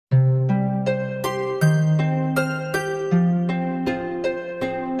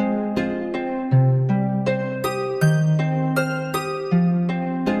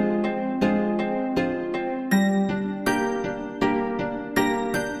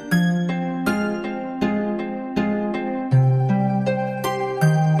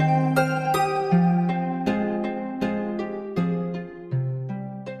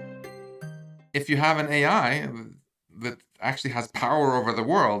you have an AI that actually has power over the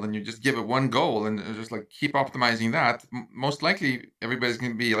world, and you just give it one goal and just like keep optimizing that, most likely everybody's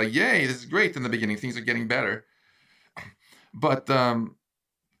going to be like, yay, this is great in the beginning. Things are getting better. But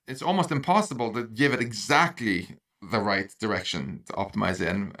it's almost impossible to give it exactly the right direction to optimize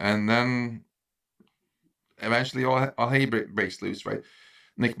in. And then eventually all hay breaks loose, right?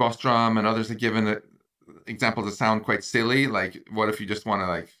 Nick Bostrom and others have given it examples that sound quite silly. Like, what if you just want to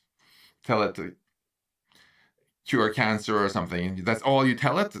like tell it to cure cancer or something? That's all you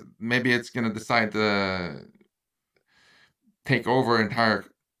tell it. Maybe it's going to decide to take over entire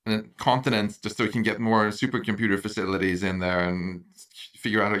continents just so we can get more supercomputer facilities in there and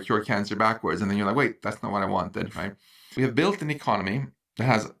figure out how to cure cancer backwards. And then you're like, wait, that's not what I wanted, right? We have built an economy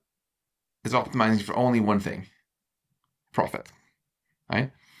that is optimizing for only one thing: profit,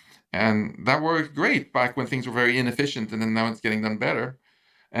 right? And that worked great back when things were very inefficient, and then now it's getting done better.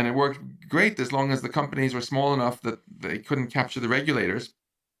 And it worked great as long as the companies were small enough that they couldn't capture the regulators.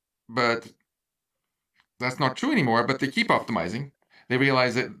 But that's not true anymore, but they keep optimizing. They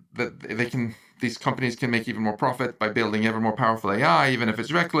realize that these companies can make even more profit by building ever more powerful AI, even if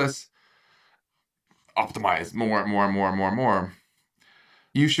it's reckless. Optimize more and more and more and more and more.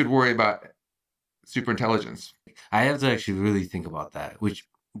 You should worry about super intelligence. I have to actually really think about that, which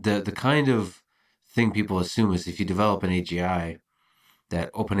the kind of thing people assume is if you develop an AGI,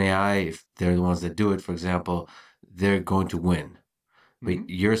 that OpenAI, if they're the ones that do it, for example, they're going to win. But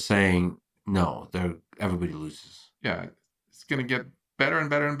you're saying, no, everybody loses. Yeah, it's going to get better and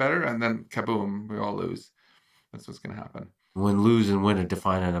better and better, and then kaboom, we all lose. That's what's going to happen. When lose and win are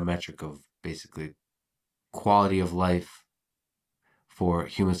defined on a metric of basically quality of life for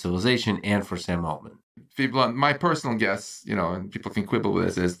human civilization and for Sam Altman. To be blunt, my personal guess, and people can quibble with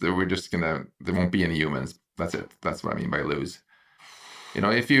this, is that there won't be any humans. That's it. That's what I mean by lose. We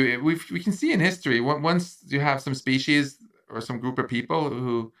can see in history, once you have some species or some group of people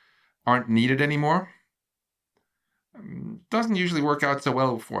who aren't needed anymore, doesn't usually work out so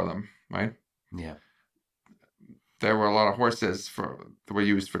well for them, right? Yeah. There were a lot of horses that were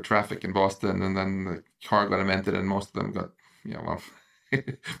used for traffic in Boston, and then the car got invented, and most of them got, well,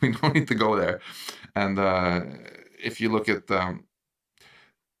 we don't need to go there. And if you look at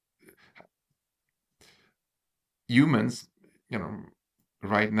humans,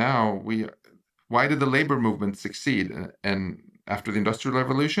 right now, why did the labor movement succeed? And after the Industrial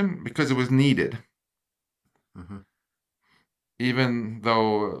Revolution? Because it was needed. Mm-hmm. Even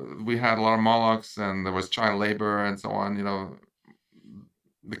though we had a lot of Molochs and there was child labor and so on,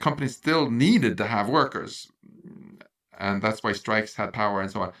 the companies still needed to have workers. And that's why strikes had power and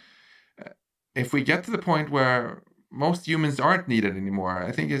so on. If we get to the point where most humans aren't needed anymore,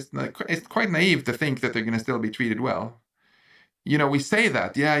 I think it's quite naive to think that they're going to still be treated well. We say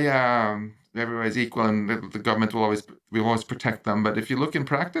that, everybody's equal and the government will always protect them. But if you look in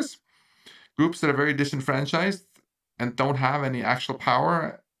practice, groups that are very disenfranchised and don't have any actual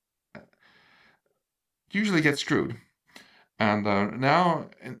power usually get screwed. And now,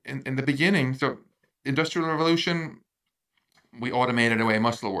 in the beginning, so Industrial Revolution, we automated away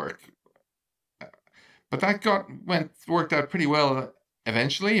muscle work. But that worked out pretty well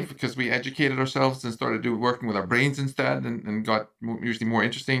eventually, because we educated ourselves and started working with our brains instead, and got usually more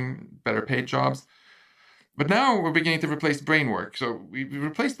interesting, better paid jobs. But now we're beginning to replace brain work. So we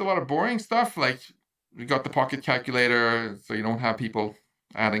replaced a lot of boring stuff, like we got the pocket calculator, so you don't have people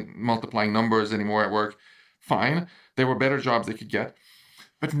multiplying numbers anymore at work. Fine. There were better jobs they could get.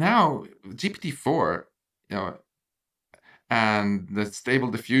 But now GPT-4, and the stable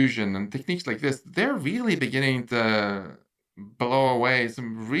diffusion and techniques like this, they're really beginning to blow away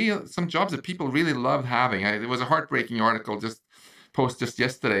some jobs that people really loved having. It was a heartbreaking article just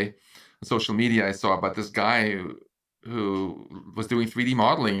yesterday on social media I saw about this guy who was doing 3D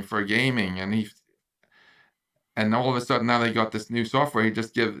modeling for gaming, and all of a sudden now they got this new software. He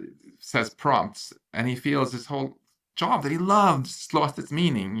just says prompts, and he feels his whole job that he loved just lost its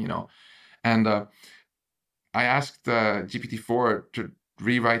meaning, And I asked GPT-4 to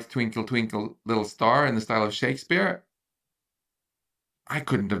rewrite Twinkle, Twinkle, Little Star in the style of Shakespeare. I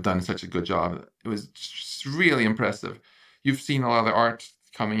couldn't have done such a good job. It was just really impressive. You've seen a lot of the art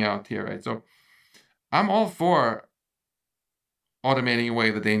coming out here, right? So I'm all for automating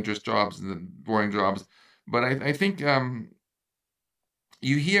away the dangerous jobs and the boring jobs. But I think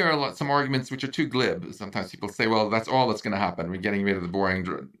you hear some arguments which are too glib. Sometimes people say, well, that's all that's going to happen. We're getting rid of the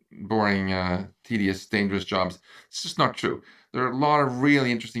boring, tedious, dangerous jobs. It's just not true. There are a lot of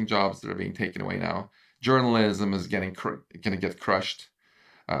really interesting jobs that are being taken away now. Journalism is going to get crushed.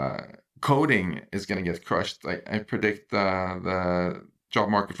 Coding is going to get crushed. I predict the job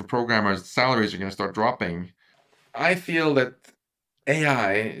market for programmers, salaries are going to start dropping. I feel that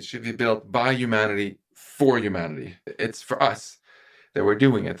AI should be built by humanity for humanity. It's for us that we're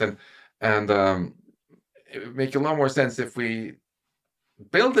doing it, and it would make a lot more sense if we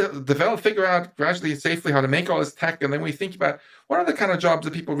build it, develop, figure out gradually and safely how to make all this tech, and then we think about what are the kind of jobs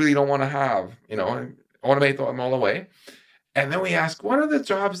that people really don't want to have, and automate them all away. And then we ask, what are the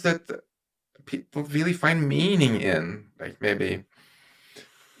jobs that people really find meaning in? Like maybe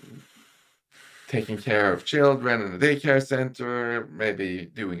taking care of children in a daycare center, maybe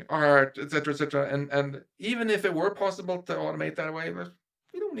doing art, etc., etc. And even if it were possible to automate that away,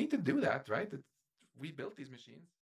 we don't need to do that, right? We built these machines.